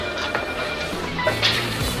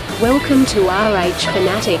Welcome to RH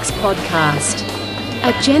Fanatics Podcast,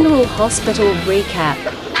 a General Hospital recap.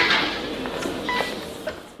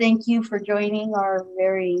 Thank you for joining our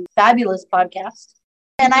very fabulous podcast.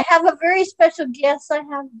 And I have a very special guest. I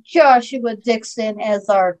have Joshua Dixon as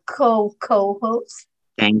our co-host.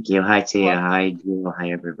 Thank you. Hi, Tia. Hi, Jill.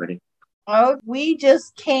 Hi, everybody. Oh, we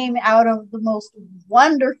just came out of the most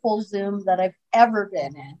wonderful Zoom that I've ever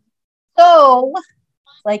been in. So,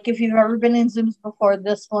 like if you've ever been in Zooms before,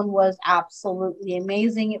 this one was absolutely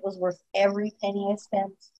amazing. It was worth every penny I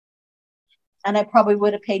spent. And I probably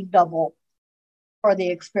would have paid double for the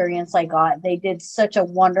experience I got. They did such a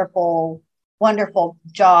wonderful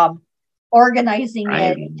job organizing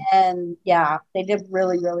it. And yeah, they did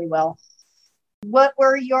really, really well. What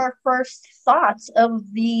were your first thoughts of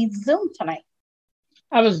the Zoom tonight?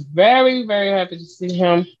 I was very, very happy to see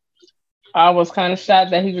him. I was kind of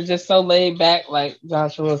shocked that he was just so laid back, like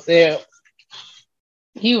Joshua said.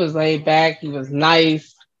 He was laid back. He was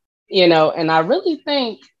nice, and I really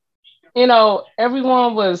think,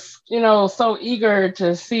 everyone was, so eager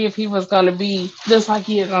to see if he was going to be just like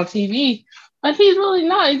he is on TV. But he's really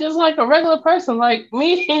not. He's just like a regular person, like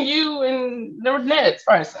me and you and the next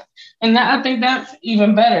person. And I think that's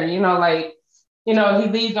even better, he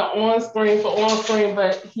leaves the on-screen for on-screen,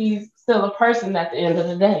 but he's still a person at the end of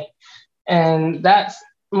the day. And that's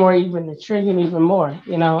more even intriguing even more,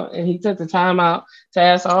 and he took the time out to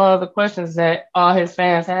ask all the questions that all his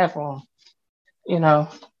fans have for him.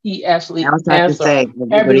 He actually answered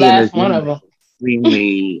every last one of them.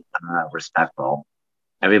 Extremely respectful.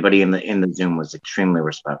 Everybody in the Zoom was extremely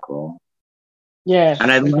respectful. Yes.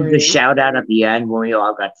 And I love the shout out at the end when we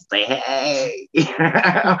all got to say, hey.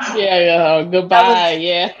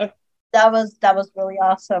 Goodbye. That was really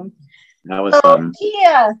awesome. That was fun.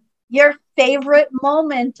 Tia, your favorite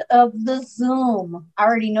moment of the Zoom? I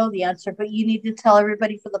already know the answer, but you need to tell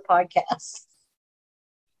everybody for the podcast.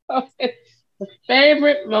 Okay. The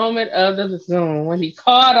favorite moment of the Zoom when he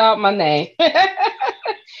called out my name and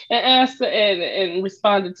answered and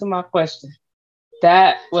responded to my question.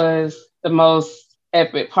 That was the most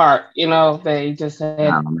epic part, they just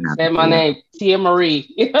said my name, Tia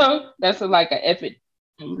Marie. That's like an epic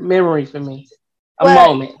memory for me.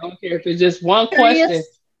 Moment. I don't care if it's just one question.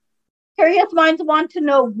 Curious minds want to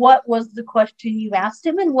know what was the question you asked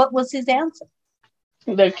him and what was his answer.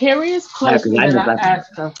 The curious question that I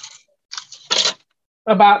asked him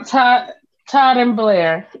about Todd and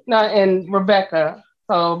Blair and Rebecca.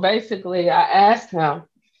 So basically, I asked him,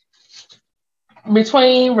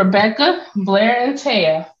 between Rebecca, Blair, and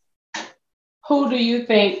Taya, who do you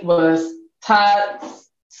think was Todd's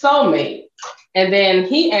soulmate? And then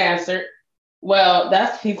he answered, he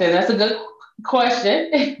said, that's a good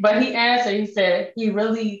question. But he said he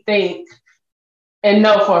really thinks and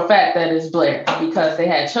know for a fact that it's Blair because they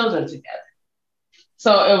had children together.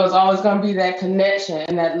 So it was always going to be that connection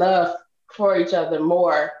and that love for each other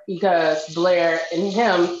more because Blair and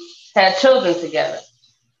him had children together.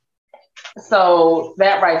 So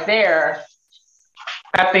that right there,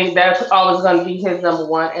 I think that's always going to be his number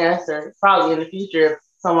one answer, probably in the future if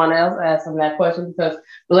someone else asks him that question, because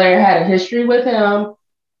Blair had a history with him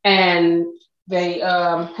and they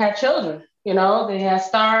had children, they had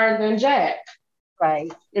Star and Jack.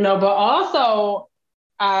 Right. But also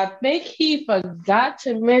I think he forgot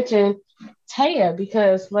to mention Taya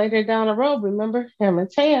because later down the road, remember, him and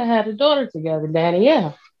Taya had a daughter together,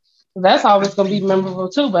 Danielle. So that's always going to be memorable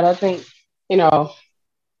too. But I think,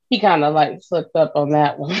 he kind of like slipped up on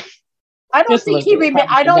that one. I don't think he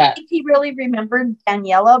really remembered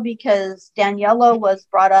Daniela because Daniela was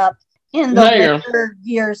brought up in the later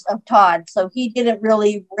years of Todd, so he didn't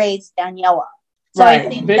really raise Daniela. So right. I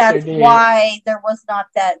think that's why there was not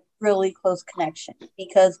that really close connection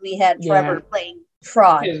because we had Trevor playing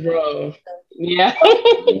fraud. His role. Yeah.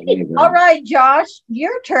 All right, Josh,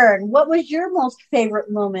 your turn. What was your most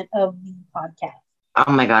favorite moment of the podcast?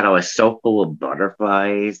 Oh my God, I was so full of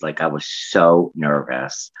butterflies. Like I was so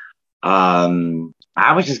nervous. I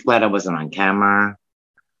was just glad I wasn't on camera.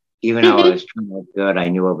 Even though I was trying to look good, I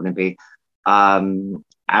knew it wouldn't be.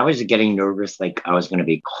 I was getting nervous, like I was going to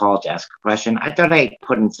be called to ask a question. I thought I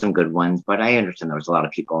put in some good ones, but I understand there was a lot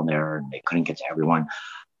of people in there and they couldn't get to everyone.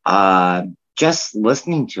 Just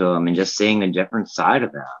listening to him and just seeing a different side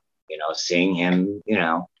of him, seeing him,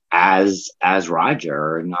 as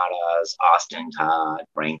Roger, not as Austin, Todd,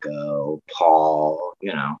 Franco, Paul,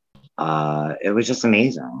 it was just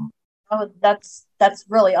amazing. Oh, that's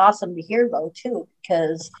really awesome to hear though, too,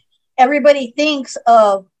 because everybody thinks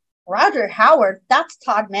of Roger Howarth, that's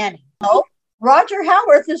Todd Manning. No, Roger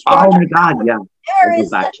Howarth is Roger. Oh my God, Howarth. There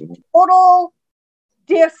is a total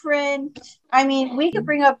different. I mean, we could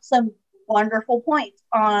bring up some wonderful points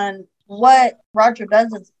on what Roger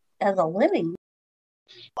does as a living.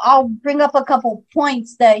 I'll bring up a couple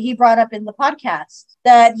points that he brought up in the podcast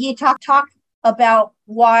that he talked about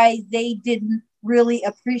why they didn't really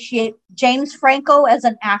appreciate James Franco as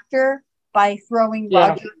an actor by throwing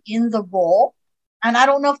Roger in the role. And I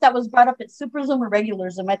don't know if that was brought up at Super Zoom or regular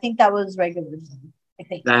Zoom. I think that was regular Zoom. I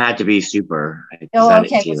think that had to be Super. Oh,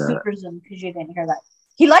 okay, it was Super Zoom because you didn't hear that.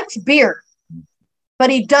 He likes beer, but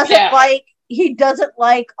he doesn't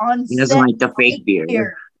like on he doesn't like the fake beer.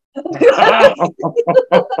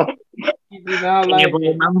 He did not like it.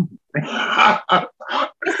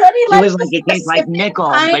 He said he liked it tastes like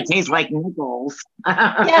nickels. It tastes like nickels.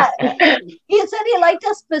 Yeah. He said he liked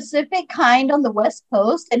a specific kind on the West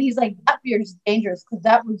Coast, and he's like, that beer is dangerous because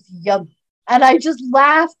that was yummy. And I just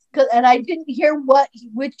laughed, and I didn't hear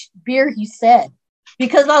which beer he said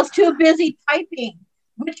because I was too busy typing,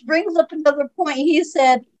 which brings up another point. He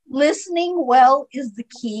said, listening well is the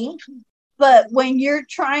key. But when you're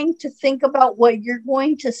trying to think about what you're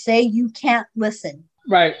going to say, you can't listen.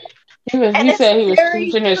 Right. He said he was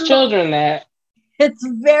teaching his children that. It's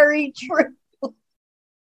very true.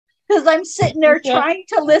 Because I'm sitting there trying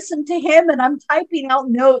to listen to him and I'm typing out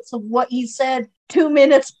notes of what he said 2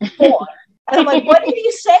 minutes before. And I'm like, what did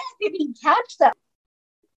he say? I didn't catch that.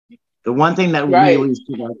 The one thing that really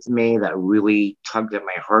stood out to me that really tugged at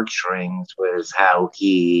my heartstrings was how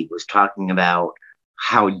he was talking about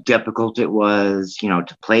how difficult it was,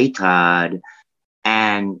 to play Todd.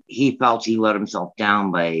 And he felt he let himself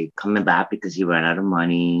down by coming back because he ran out of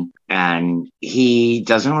money. And he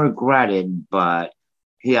doesn't regret it, but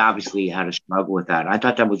he obviously had a struggle with that. I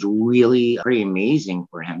thought that was really pretty amazing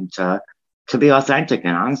for him to be authentic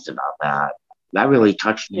and honest about that. That really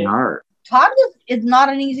touched my heart. Todd is not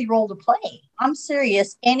an easy role to play. I'm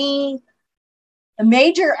serious. A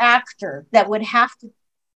major actor that would have to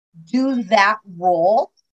do that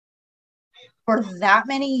role for that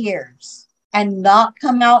many years and not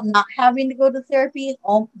come out, not having to go to therapy.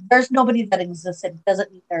 There's nobody that exists that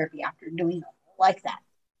doesn't need therapy after doing it like that.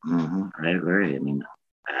 Mm-hmm. I agree. I mean,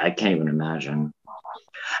 I can't even imagine.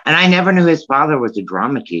 And I never knew his father was a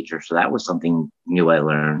drama teacher, so that was something new I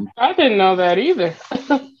learned. I didn't know that either.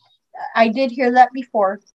 I did hear that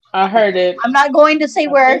before. I heard it. I'm not going to say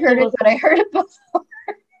where I heard it, but I heard it before.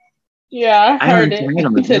 Yeah, I heard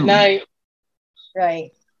it tonight.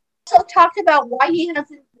 Right. So talked about why he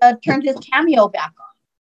hasn't turned his cameo back on.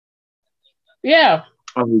 Yeah.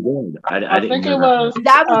 Oh, he did. I think it was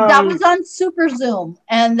that was on Super Zoom,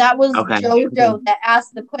 and that was JoJo that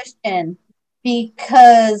asked the question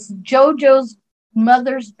because JoJo's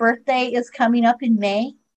mother's birthday is coming up in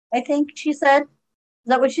May. I think she said. Is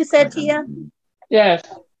that what she said, Tia? Yes.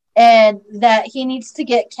 And that he needs to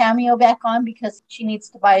get cameo back on because she needs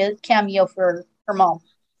to buy a cameo for her mom.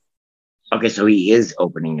 Okay, so he is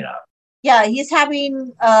opening it up. Yeah, he's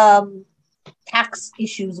having tax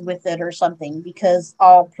issues with it or something because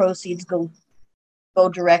all proceeds go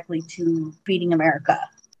directly to Feeding America.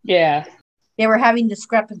 Yeah. They were having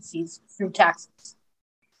discrepancies through taxes.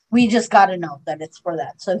 We just got to know that it's for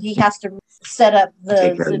that. So he has to set up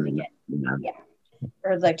the Zoom again. Yeah.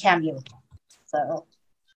 Or the cameo. So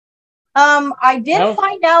I did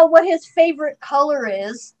find out what his favorite color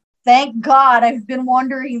is. Thank God, I've been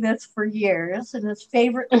wondering this for years, and his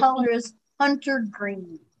favorite color is hunter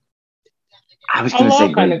green. I was going to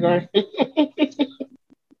say green.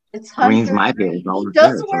 It's hunter green's my favorite color. He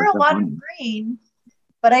does wear a lot of green,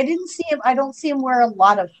 but I don't see him wear a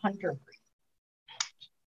lot of hunter green.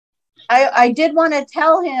 I did want to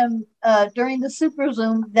tell him during the Super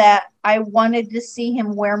Zoom that I wanted to see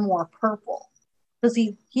him wear more purple because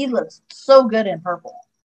he looks so good in purple.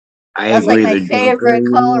 That's like my favorite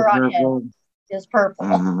color on him is purple.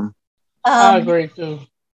 Mm-hmm. I agree too.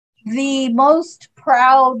 The most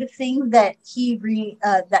proud thing that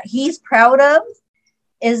he's proud of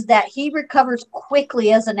is that he recovers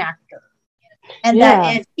quickly as an actor. And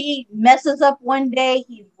that if he messes up one day,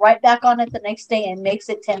 he's right back on it the next day and makes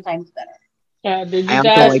it 10 times better. Yeah, did you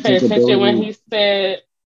guys pay attention when he said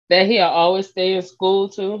that he'll always stay in school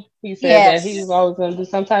too? He said that he's always going to do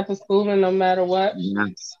some type of schooling no matter what.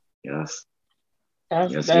 Yes.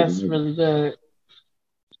 That's really good.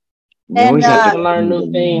 And we have to learn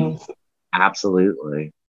new things.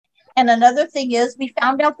 Absolutely. And another thing is, we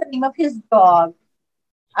found out the name of his dog.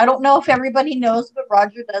 I don't know if everybody knows, but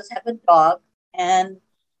Roger does have a dog, and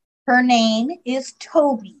her name is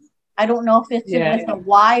Toby. I don't know if it's with a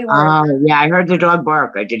Y or. Yeah, I heard the dog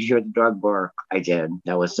bark. I did hear the dog bark. I did.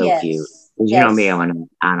 That was so cute. You know me, I'm an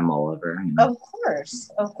animal lover. Of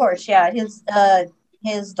course, yeah.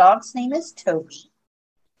 His dog's name is Toby,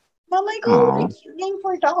 I'm like, oh, Oh, what a cute name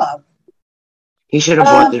for a dog. he should have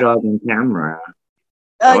brought the dog on camera.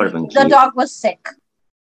 That would have been The cute. dog was sick.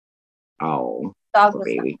 Oh, Dog poor was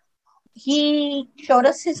baby. He showed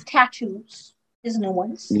us his tattoos, his new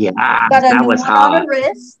ones. Yeah, Got a that new was one on hot. the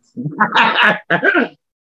wrist.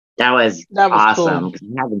 That was cool. awesome because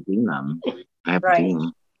I haven't seen them. I haven't Right. seen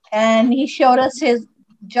them. And he showed us his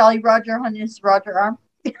Jolly Roger on his Roger arm.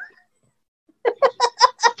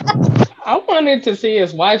 I wanted to see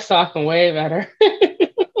his wife sock and wave at her.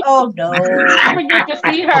 Oh no. I forget to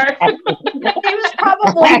see her. He was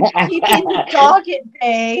probably keeping the dog at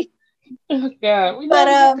bay. Oh God, we But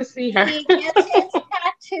never get to see her. he gets his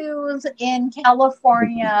tattoos in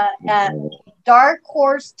California at Dark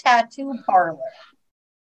Horse Tattoo Parlor.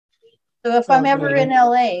 So if I'm ever in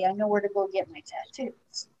LA, I know where to go get my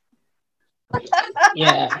tattoos.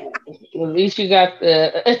 Yeah, at least you got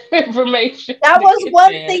the information. That was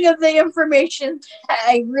one thing of the information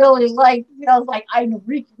I really liked. I was like, I know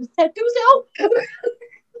Ricky's tattoos out.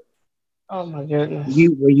 Oh my goodness.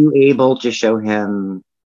 Were you able to show him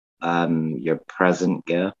your present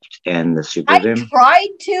gift and the Super I Zoom? tried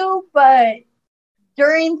to, but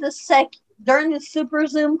during the Super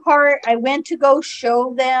Zoom part, I went to go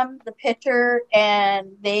show them the picture,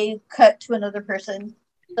 and they cut to another person.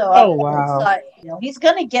 So wow. He's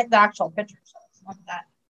gonna get the actual picture, so it's not that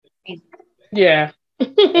easy. Yeah.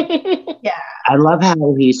 Yeah. I love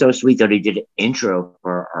how he's so sweet that he did an intro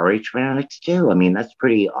for RH Fanatics too. I mean, that's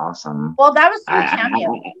pretty awesome. Well, that was through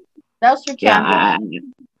Cameo. That was through Cameo.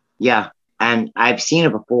 Yeah, and I've seen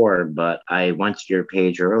it before, but I went to your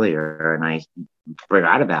page earlier and I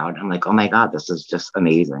forgot about it. I'm like, oh my God, this is just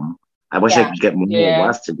amazing. I wish I could get more of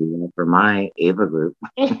us to do that for my Ava group.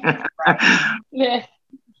 Yeah.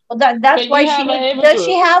 Well, that's why does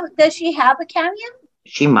she have a cameo?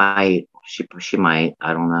 She might. She might.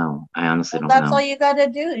 I don't know. I honestly don't know. That's all you gotta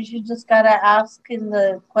do is you just gotta ask in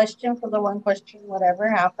the question for the one question,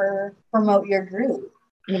 whatever, have her promote your group.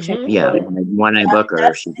 Yeah, when I book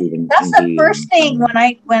her, she's even. That's the first thing when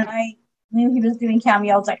I knew he was doing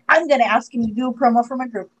cameo. I was like, I'm gonna ask him to do a promo for my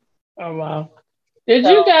group. Oh wow! Did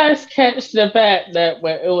you guys catch the fact that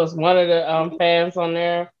where it was one of the fans on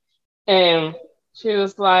there, and she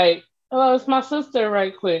was like, "Oh, it's my sister,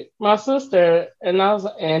 right quick, my sister," and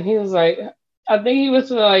he was like, I think he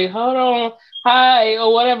was like, "Hold on, hi,"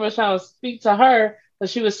 or whatever, trying to speak to her, but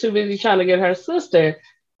she was too busy trying to get her sister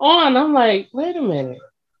on. I'm like, wait a minute.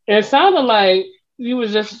 It sounded like you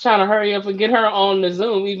was just trying to hurry up and get her on the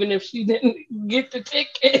Zoom, even if she didn't get the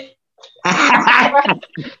ticket.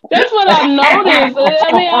 That's what I noticed.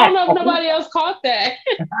 I mean, I don't know if nobody else caught that.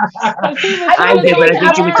 I did, but I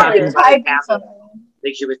think she was talking about a cameo. I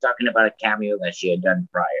think she was talking about a cameo that she had done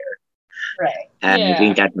prior. Right. And I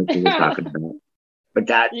think that's what she was talking about. But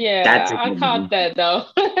that's I caught that though.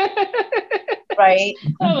 Right.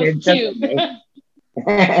 That was cute.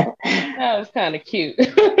 That was kind of cute.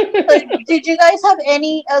 Did you guys have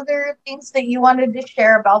any other things that you wanted to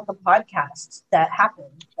share about the podcast that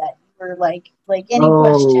happened that you were like any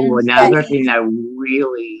questions? Another thing that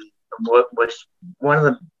really was one of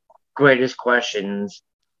the greatest questions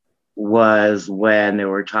was when they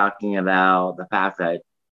were talking about the fact that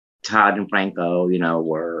Todd and Franco,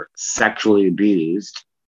 were sexually abused.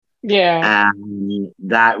 Yeah. And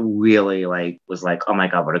that really was like, oh my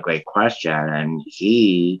God, what a great question. And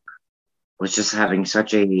he was just having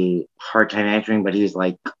such a hard time answering, but he's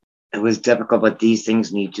like, it was difficult, but these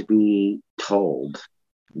things need to be told,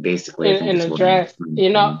 basically. And addressed,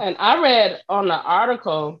 and I read on the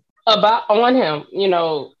article on him,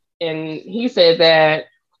 and he said that,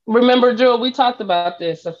 remember, Drew, we talked about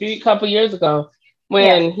this a couple years ago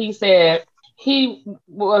when he said he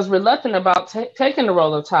was reluctant about taking the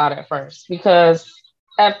role of Todd at first, because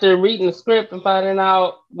after reading the script and finding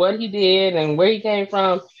out what he did and where he came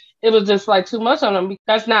from, it was just like too much on him.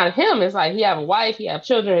 That's not him. It's like he have a wife, he have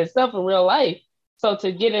children himself in real life. So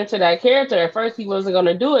to get into that character, at first he wasn't going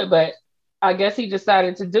to do it, but I guess he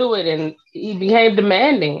decided to do it, and he became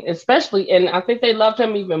demanding, especially. And I think they loved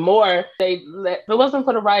him even more. If it wasn't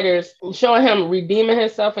for the writers showing him redeeming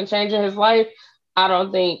himself and changing his life, I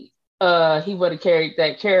don't think he would have carried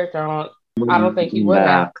that character on. I don't think he would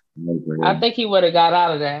have. I think he would have got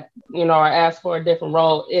out of that, or asked for a different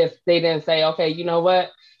role if they didn't say, okay, you know what?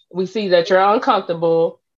 We see that you're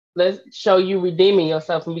uncomfortable. Let's show you redeeming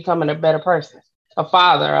yourself and becoming a better person, a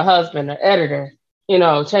father, a husband, an editor,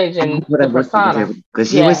 changing the persona.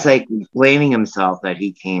 Because he was blaming himself that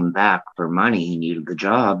he came back for money. He needed the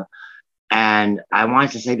job. And I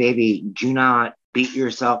wanted to say, baby, do not beat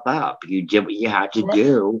yourself up. You did what you had to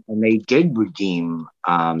do. And they did redeem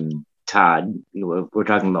Todd. We're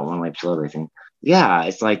talking about One Life to Live, I think. Yeah,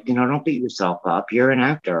 it's like, don't beat yourself up. You're an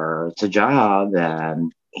actor. It's a job,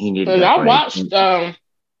 and he needed And that I break. watched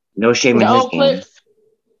No shame in the his old game. clips.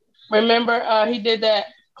 Remember, he did that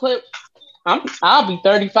clip. I'll be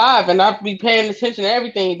 35 and I'll be paying attention to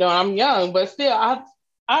everything. Though I'm young, but still,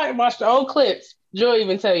 I watched the old clips. Joe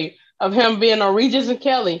even tell you of him being on Regis and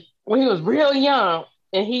Kelly when he was real young,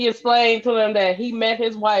 and he explained to them that he met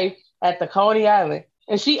his wife at the Coney Island,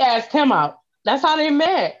 and she asked him out. That's how they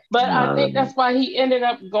met. But I think that's why he ended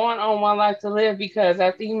up going on One Life to Live, because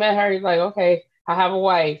after he met her, he's like, okay, I have a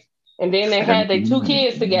wife, and then they had their two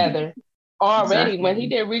kids together already. Exactly. When he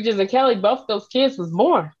did Regis and Kelly, both those kids was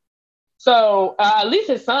born. So at least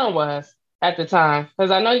his son was at the time,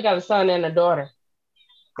 because I know he got a son and a daughter.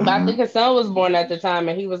 But I think his son was born at the time,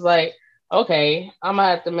 and he was like, "Okay, I'm gonna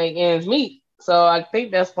have to make ends meet." So I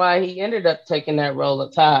think that's why he ended up taking that role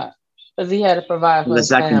of Todd, because he had to provide For for the his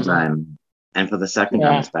second family. time. And for the second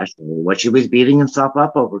time, Yeah. especially, what she was beating himself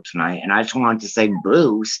up over tonight. And I just wanted to say,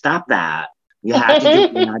 boo, stop that. You have to do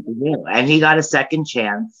what you have to do. And he got a second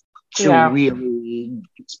chance to Yeah. really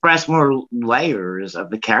express more layers of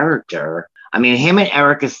the character. I mean, him and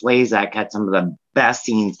Erica Slezak had some of the best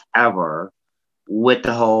scenes ever with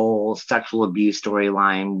the whole sexual abuse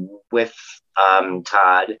storyline with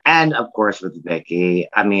Todd, and of course with Vicky.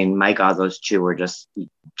 I mean, my God, those two are just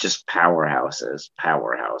powerhouses.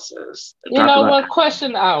 You Talk know about what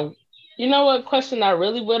question I you know what question I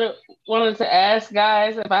really would have wanted to ask,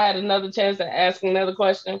 guys, if I had another chance to ask another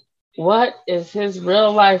question? What is his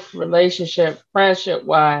real life relationship, friendship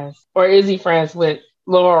wise? Or is he friends with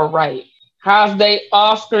Laura Wright? How's they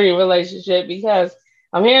off screen relationship? Because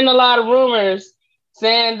I'm hearing a lot of rumors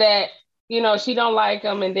saying that, she don't like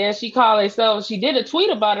him, and then she called herself, she did a tweet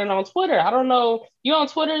about it on Twitter. I don't know. You on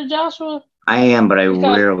Twitter, Joshua? I am, but I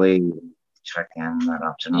Because rarely check in that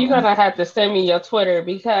often you're anymore. gonna have to send me your Twitter,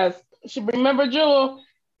 because remember, Jewel,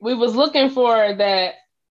 we was looking for that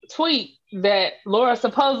tweet that Laura I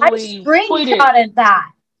supposedly tweeted. screenshotted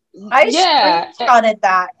that. I Yeah, screenshotted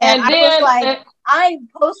that, and and I was then like, I'm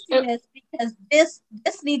posting it, this because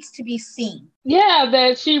this needs to be seen. yeah,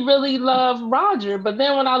 that she really loved Roger. But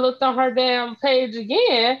then when I looked on her damn page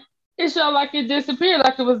again, it showed like it disappeared,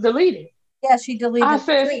 like it was deleted. Yeah, she I deleted the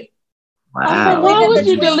said, tweet. She why deleted Wow. the would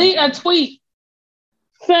you tweet. delete a tweet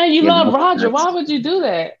saying you Yeah, love but Roger? Why would you do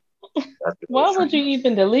that? that's really Why would you strange.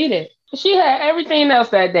 even delete it? She had everything else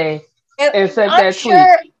that day It, except I'm that tweet.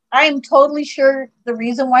 sure. I'm totally sure the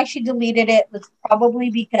reason why she deleted it was probably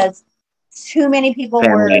because too many people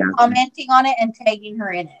Family were reaction. commenting on it and tagging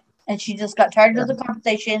her in it, and she just got tired Yeah. of the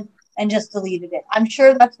conversation and just deleted it. I'm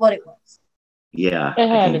sure that's what it was. Yeah, It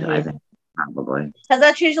I had to think be. probably. Because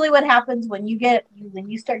that's usually what happens when you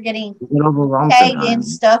start getting You get overwhelmed tagged in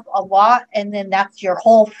sometimes. stuff a lot, and then that's your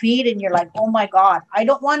whole feed, and you're like, oh my god, I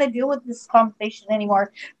don't want to deal with this conversation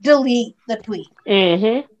anymore. Delete the tweet.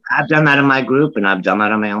 Mm-hmm. I've done that in my group, and I've done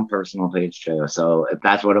that on my own personal page too. So if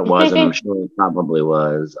that's what it was, and I'm sure it probably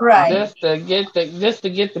was, Right. just to get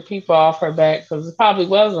the people off her back, because it probably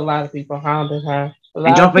was a lot of people hounding her. A and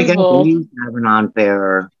lot don't of forget they people. used to have an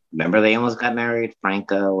unfair. Remember, they almost got married,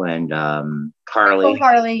 Franco and Michael Carly.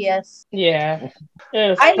 Harley, yes. Yeah.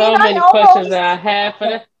 There's I mean, so many questions that I have for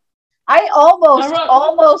that. I I wrote.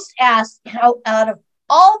 almost asked how out of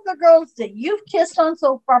all the girls that you've kissed on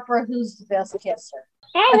soap opera, who's the best kisser?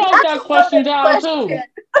 I But wrote that's that a question loaded down question.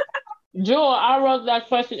 too. Jewel, I wrote that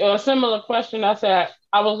question, or a similar question. I said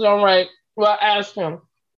I was gonna write. Well, ask him,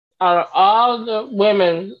 out of all the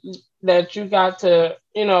women that you got to,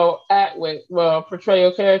 act with, well, portray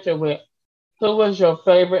your character with, who was your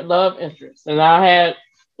favorite love interest? And I had,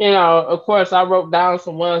 of course, I wrote down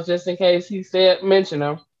some ones just in case he said mention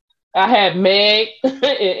them. I had Meg and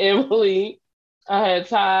Emily. I had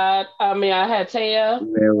Todd. I had Taya,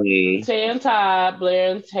 Really, Taya and Todd,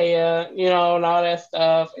 Blair and Taya, and all that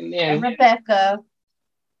stuff. And And then Rebecca.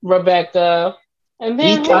 Rebecca. And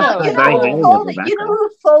he then who Well, talked you else? know very who highly of sold it? You know Rebecca. who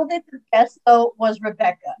sold it the best though was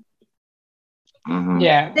Rebecca. Mm-hmm.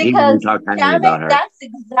 Yeah. He even Because talked highly damn about it, her. that's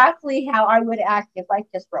exactly how I would act if I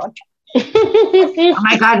kissed Roger. Oh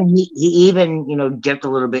my God, and he even, dipped a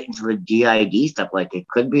little bit into the DID stuff. Like it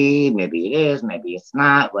could be, maybe it is, maybe it's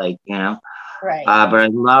not. Right. But I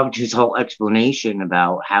loved his whole explanation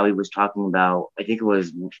about how he was talking about, I think it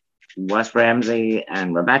was Wes Ramsey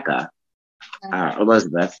and Rebecca,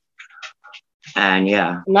 Elizabeth. And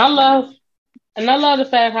yeah, And I love the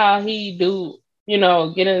fact how he do,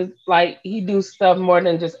 getting like he do stuff more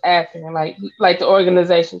than just acting. Like the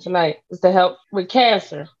organization tonight is to help with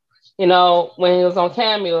cancer. When he was on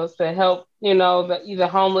cameos to help, the either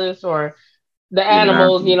homeless or the Native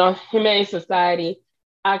animals, American. humane society.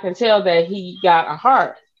 I can tell that he got a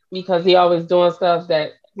heart. because he always doing stuff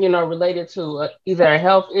that related to either a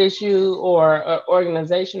health issue or an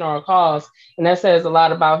organization or a cause, and that says a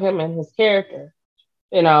lot about him and his character.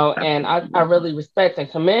 And I really respect and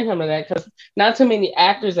commend him for that, because not too many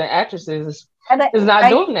actors and actresses And is not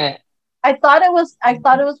doing that. I thought it was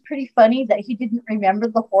pretty funny that he didn't remember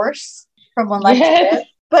the horse from One Life to Live,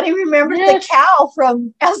 but he remembered the cow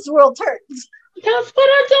from As the World Turns. That's what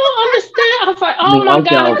I don't understand. I was like, oh my God,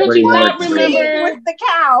 how could you not remember? With the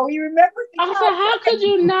cow. You remember the cow. I was like, how could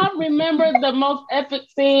you not remember the most epic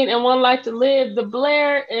scene in One Life to Live? The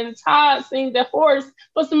Blair and Todd scene, the horse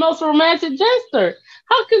was the most romantic gesture.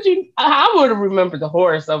 How could you? I would have remembered the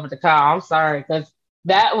horse over the cow. I'm sorry, because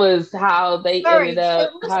that was how they ended up.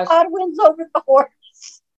 Todd wins over the horse.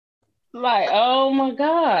 Like, oh my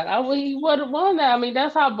God, he would have won that. I mean,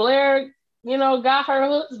 that's how Blair got her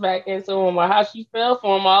hooks back into him, or how she fell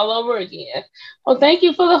for him all over again. Well, thank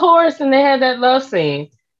you for the horse. And they had that love scene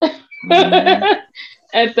at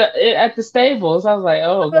the stables. I was like,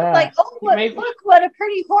 oh God. Like, oh, look, what a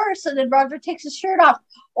pretty horse. And then Roger takes his shirt off.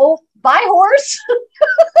 Oh, bye, horse.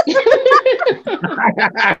 Hello,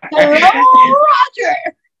 Roger.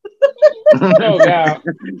 Oh God.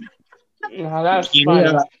 No, that's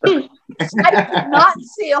funny. I did not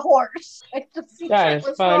see a horse. I just see that is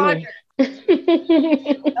funny. Roger.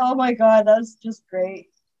 Oh my God, that was just great.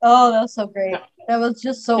 Oh, that was so great. That was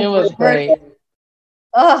just so. It was great.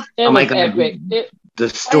 Oh my God! Epic. The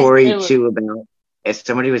story too about if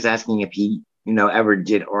somebody was asking if he ever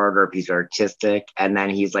did art or if he's artistic, and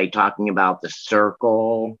then he's like talking about the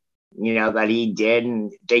circle. That he did,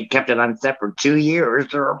 and they kept it on set for 2 years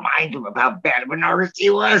to remind him of how bad of an artist he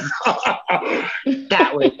was.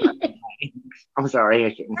 That was funny. I'm sorry,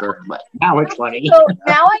 I shouldn't curse, but that was funny. So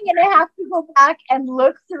now I'm going to have to go back and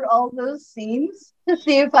look through all those scenes to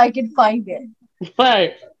see if I can find it.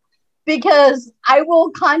 Right. Because I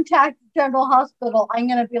will contact General Hospital. I'm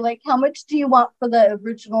going to be like, how much do you want for the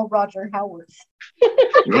original Roger Howarth?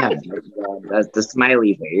 Yeah, that's the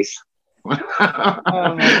smiley face. Oh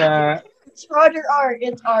my God. It's Roger art.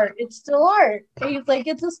 It's art. It's still art. And he's like,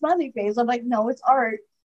 it's a smiley face. I'm like, no, it's art.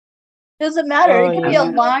 Doesn't matter. It could be a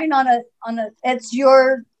line on a. It's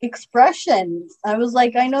your expression. I was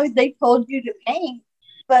like, I know they told you to paint,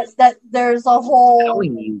 but that there's a whole.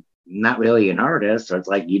 Not really an artist, so it's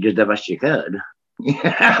like you did the best you could.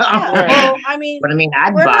 Well, I mean, but I mean,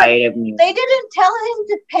 I'd buy it. They didn't tell him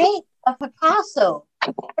to paint a Picasso.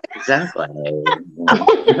 Exactly.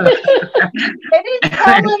 They didn't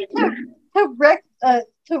tell him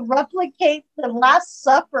to replicate the Last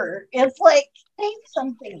Supper. It's like, paint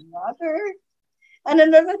something, Roger. And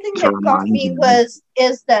another thing that got me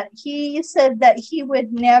is that he said that he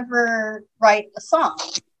would never write a song.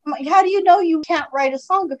 I'm like, how do you know you can't write a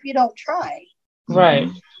song if you don't try? Right.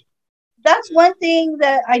 That's one thing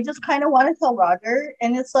that I just kind of want to tell Roger.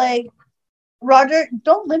 And it's like, Roger,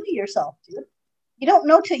 don't limit yourself, dude. You don't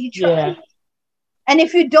know till you try. Yeah. And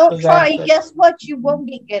if you don't try, guess what? You won't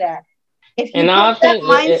get good at it. If you put that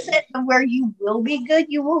mindset of where you will be good,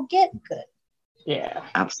 you will get good. Yeah.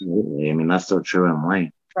 Absolutely. I mean, that's so true in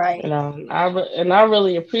life. Right. I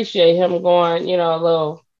really appreciate him going, a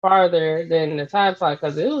little farther than the time slot,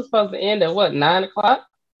 because it was supposed to end at 9:00,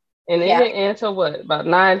 and it didn't end till about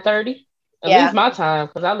 9:30. At least my time,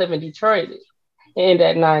 because I live in Detroit. It ended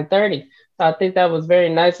at 9:30. So I think that was very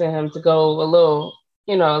nice of him to go a little,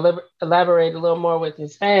 elaborate a little more with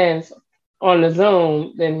his fans on the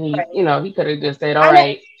Zoom than he, he could have just said, all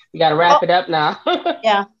right, we got to wrap it up now.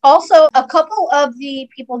 Yeah. Also, a couple of the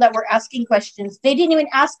people that were asking questions, they didn't even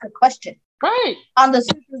ask a question. Right. On the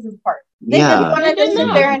Susan part. They just wanted to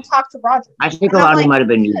sit there and talk to Roger. I think a lot of them might have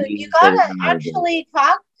been new. You got to actually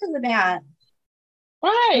talk to the man.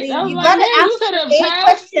 Right. You got to ask a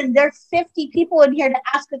question. There's 50 people in here to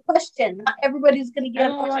ask a question. Not everybody's going to get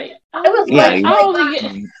a question.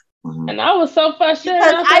 And I was so frustrated.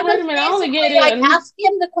 I only get it. I asked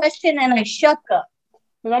him the question and I shut up.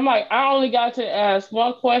 And I'm like, I only got to ask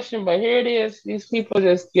one question, but here it is. These people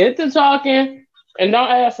just get to talking and don't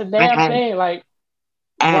ask a damn thing. Like,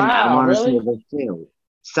 and I want to say this too.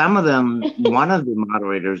 Some of them, one of the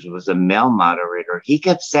moderators was a male moderator. He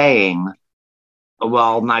kept saying,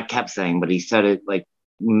 well, not kept saying, but he said it like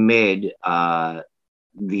mid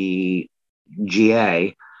the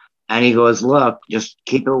GA. And he goes, look, just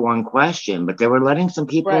keep it one question. But they were letting some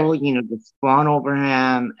people, just fawn over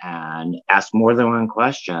him and ask more than one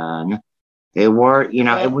question. They were,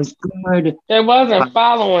 it was good. They wasn't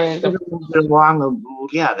following. They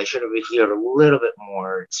should have adhered a little bit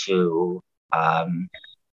more to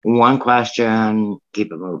one question,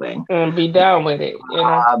 keep it moving. And be done with it, you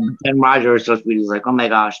know. Then Roger was supposed to be like, oh my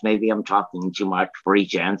gosh, maybe I'm talking too much for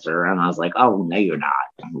each answer. And I was like, oh, no, you're not.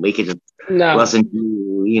 We could just listen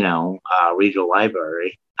to, read the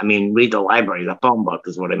library. I mean, read the library, the phone book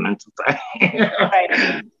is what I meant to say.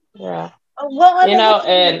 Right. Yeah. Well,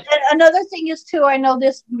 and another thing is too, I know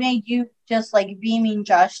this made you just like beaming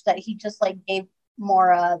Josh that he just like gave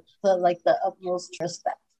Mora the utmost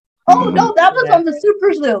respect. Oh no, that was on the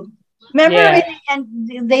Super Zoom. Remember,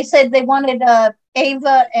 and they said they wanted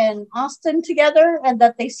Ava and Austin together, and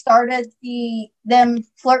that they started them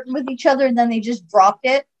flirting with each other, and then they just dropped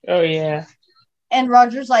it. Oh yeah. And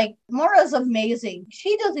Roger's like, Mora's amazing.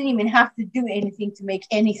 She doesn't even have to do anything to make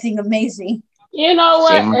anything amazing. You know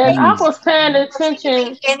what? And I was paying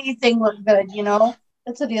attention. Anything look good,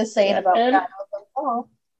 That's what he was saying about that. I was like, oh.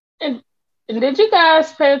 And did you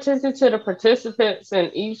guys pay attention to the participants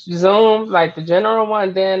in each Zoom, like the general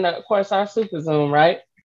one, then of course our Super Zoom, right?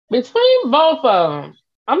 Between both of them,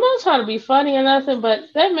 I'm not trying to be funny or nothing, but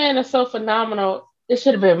that man is so phenomenal. It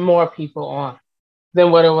should have been more people on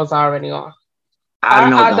than what it was already on.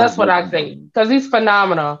 That's what I think, because he's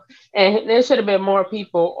phenomenal, and there should have been more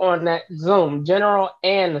people on that Zoom, general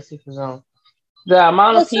and the Super Zoom. The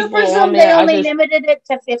amount of people Super Zoom, on there, they only limited it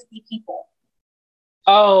to 50 people.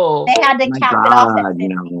 Oh, they had to cap it off at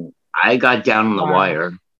 50. I got down on the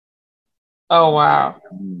wire. Oh wow!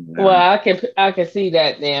 Yeah. Well, I can see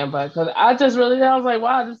that then, but because I was like,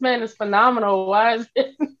 wow, this man is phenomenal. Why is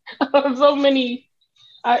it so many?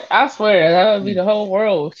 I swear that would be the whole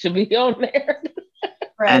world should be on there.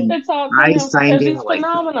 Right. I signed in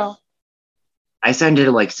phenomenal. I signed it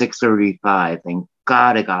at like 6:35. Thank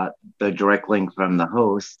God I got the direct link from the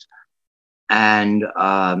host, and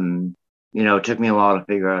it took me a while to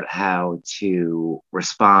figure out how to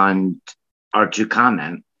respond or to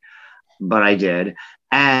comment, but I did.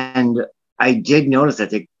 And I did notice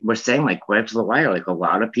that they were saying, like, right to the wire, like a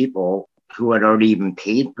lot of people who had already even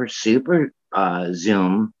paid for Super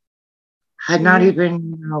Zoom had not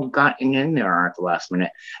even gotten in there at the last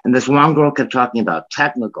minute. And this one girl kept talking about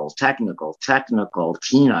technical.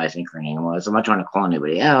 Tina, I think her name was. I'm not trying to call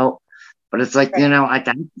anybody out, but it's like, at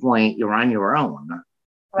that point, you're on your own.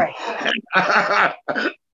 Right.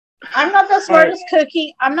 I'm not the smartest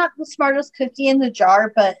cookie. I'm not the smartest cookie in the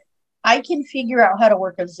jar, but I can figure out how to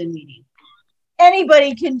work a Zoom meeting.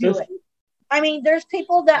 Anybody can do it. I mean, there's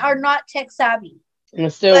people that are not tech savvy.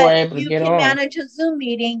 And still were able to get on. You can manage a Zoom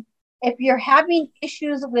meeting. If you're having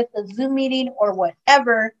issues with the Zoom meeting or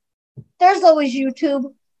whatever, there's always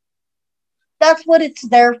YouTube. That's what it's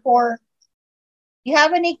there for. You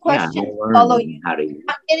have any questions, follow you. Get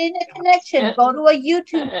in a connection. Go to a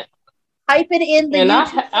YouTube. Type it in the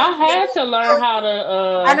YouTube. I had to learn how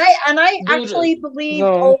to. And I actually believe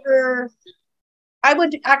I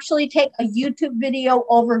would actually take a YouTube video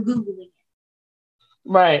over Googling it.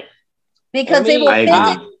 Right. Because they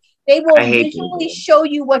will visually show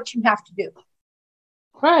you what you have to do.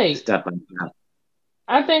 Right. Step by step.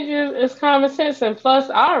 I think it's common sense, and plus,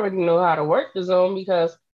 I already know how to work the Zoom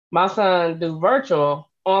because my son do virtual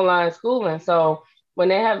online schooling. So when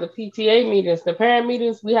they have the PTA meetings, the parent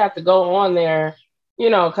meetings, we have to go on there,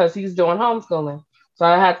 because he's doing homeschooling. So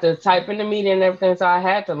I had to type in the meeting and everything. So I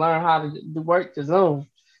had to learn how to work the Zoom,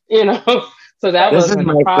 So that was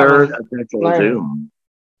my third official Zoom.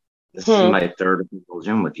 This is my third official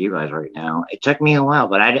Zoom with you guys right now. It took me a while,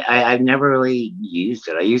 but I've never really used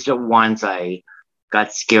it. I used it once. I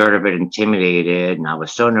got scared of it, intimidated, and I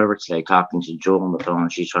was so nervous today talking to Jewel on the phone.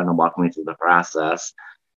 She's trying to walk me through the process.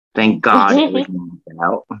 Thank God it was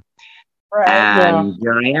out. Right. And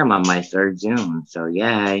here I am on my third Zoom. So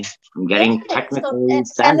yay. I'm getting technically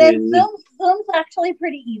savvy. And then Zoom's actually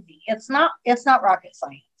pretty easy. It's not rocket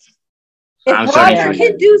science. If Roger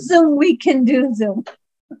can do Zoom, we can do Zoom.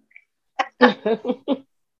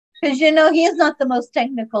 Because he is not the most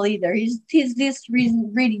technical either. He's just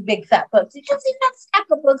reading big fat books. Did you see that stack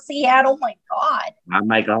of books he had? Oh my God! Oh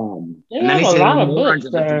my God! And then a lot of books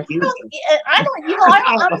there. I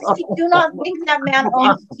honestly do not think that man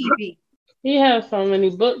owns TV. He has so many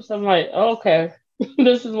books. I'm like, okay,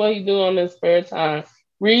 this is what he do on his spare time.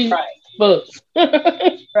 Read books.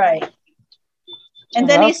 Right. And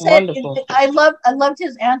then he said, wonderful. I loved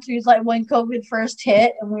his answer. He's like, when COVID first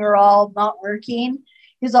hit and we were all not working,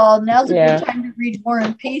 he's all, now's a good time to read War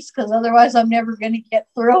and Peace because otherwise I'm never going to get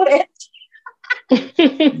through it.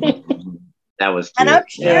 That was cute. And I'm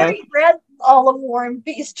sure he read all of War and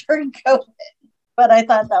Peace during COVID. But I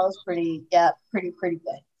thought that was pretty good.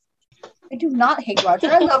 I do not hate Roger.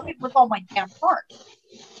 I love him with all my damn heart.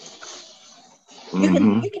 You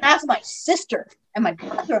can ask my sister and my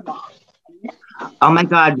brother-in-law. Oh my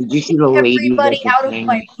God! Did you see the lady? Everybody out of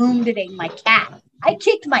my room today. My cat. I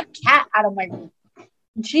kicked my cat out of my room.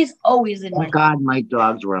 And she's always in my room. God, my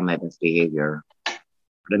dogs were on my best behavior.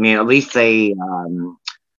 But I mean, at least they,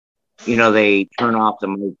 they turn off the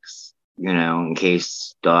mics, in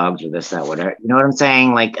case dogs or this, that, whatever. You know what I'm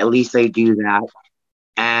saying? Like, at least they do that.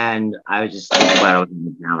 And I was just glad I was in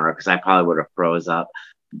the camera because I probably would have froze up.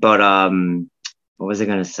 But what was I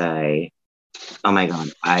gonna say? Oh my God,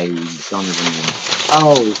 I don't even know.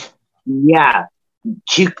 Oh, yeah.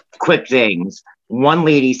 2 quick things. One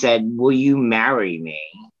lady said, "Will you marry me?"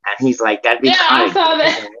 And he's like, "That'd be kind I saw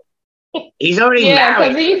that. He's already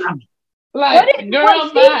married. He's like, What did, girl,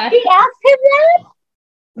 she asked him that?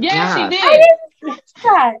 Yeah, she did. I didn't catch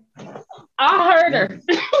that. I heard her.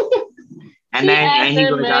 And then he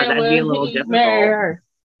goes, "That'd be a little difficult."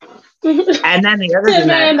 And then the other thing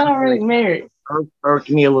man already married. Irked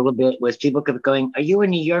me a little bit was people kept going, "Are you in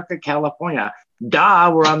New York or California?"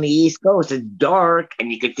 Duh, we're on the East Coast. It's dark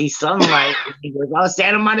and you could see sunlight. And he goes, "Oh,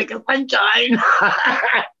 Santa Monica sunshine."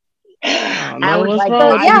 I was like,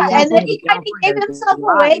 and then he kind of gave himself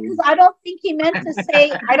away because I don't think he meant to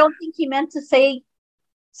say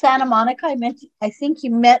Santa Monica. I think he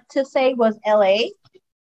meant to say was LA.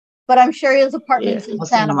 But I'm sure his apartment's in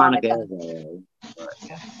Santa Monica.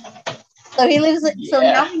 So he lives so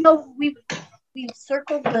now we know we've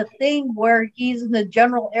circled the thing where he's in the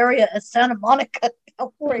general area of Santa Monica,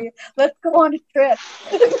 California. Let's go on a trip.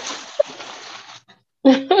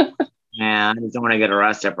 Yeah, I just don't want to get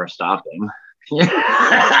arrested for stalking.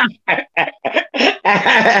 I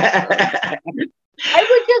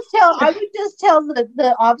would just tell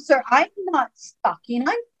the officer, I'm not stalking,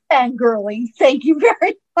 I'm fangirling. Thank you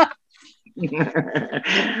very much.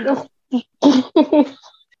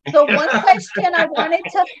 So one question I wanted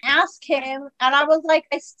to ask him, and I was like,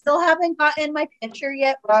 I still haven't gotten my picture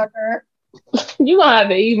yet, Roger. You gonna have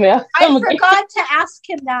to email. I forgot to ask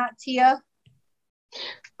him that, Tia.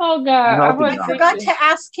 Oh God, I forgot to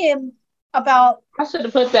ask him about. I should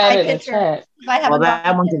have put that in the chat. Well,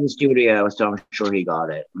 that went to the studio, so I'm sure he got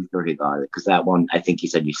it. Because that one, I think he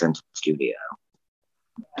said you sent to the studio.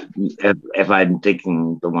 If I'm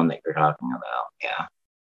thinking the one that you're talking about, yeah.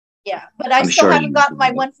 Yeah, but I still haven't gotten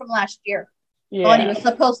my one from last year. Yeah. What he was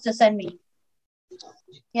supposed to send me.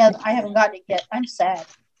 Yeah, I haven't gotten it yet. I'm sad.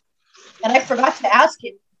 And I forgot to ask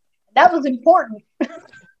him. That was important.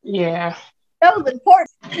 Yeah. That was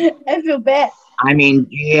important. I feel bad. I mean,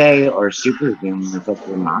 GA or Super Zoom are supposed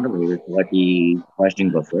to moderators to let the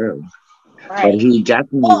question go through. Right. But he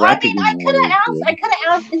definitely recognized. I could have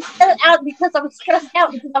asked instead of because I was stressed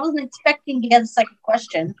out because I wasn't expecting to get a second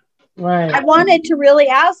question. Right. I wanted to really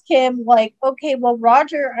ask him, like, okay, well,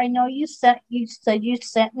 Roger, I know you said you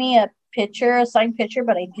sent me a signed picture,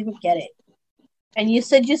 but I didn't get it. And you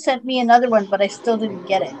said you sent me another one, but I still didn't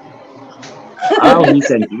get it. Oh, he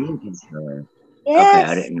sent you a picture. Yes.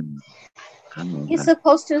 Okay, I didn't know. He's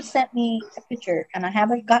supposed to have sent me a picture, and I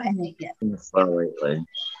haven't gotten it yet. Lately.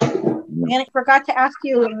 And I forgot to ask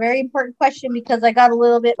you a very important question because I got a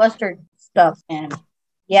little bit flustered stuff, and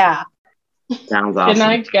yeah. Sounds awesome. Good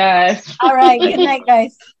night, guys. All right, good night,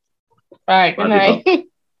 guys. All right, good night. Thank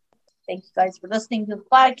you guys for listening to the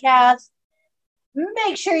podcast.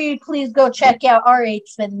 Make sure you please go check out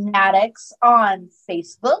RH Fanatics on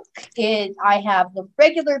Facebook. I have the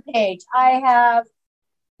regular page. I have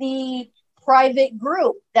the private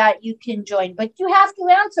group that you can join, but you have to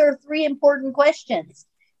answer 3 important questions.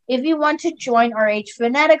 If you want to join RH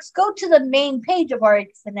Fanatics, go to the main page of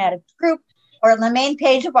RH Fanatics group, or on the main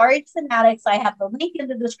page of RH Fanatics. I have the link in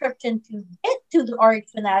the description to get to the RH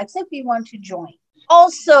Fanatics if you want to join.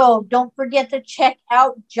 Also, don't forget to check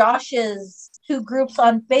out Josh's 2 groups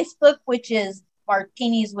on Facebook, which is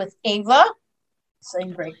Martinis with Ava,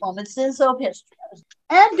 Same Great Moments in Soap History.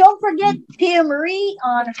 And don't forget Tia Marie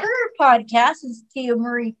on her podcast is Tia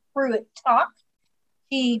Marie Pruitt Talk.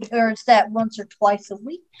 She airs that once or twice a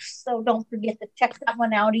week, so don't forget to check that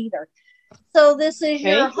one out either. So this is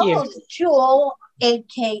your host, Jewel,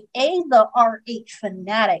 a.k.a. the RH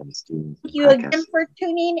Fanatic. Thank you again for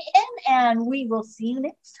tuning in, and we will see you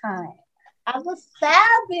next time. Have a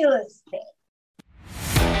fabulous day.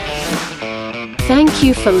 Thank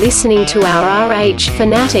you for listening to our RH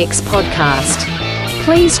Fanatics podcast.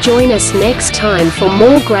 Please join us next time for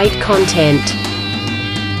more great content.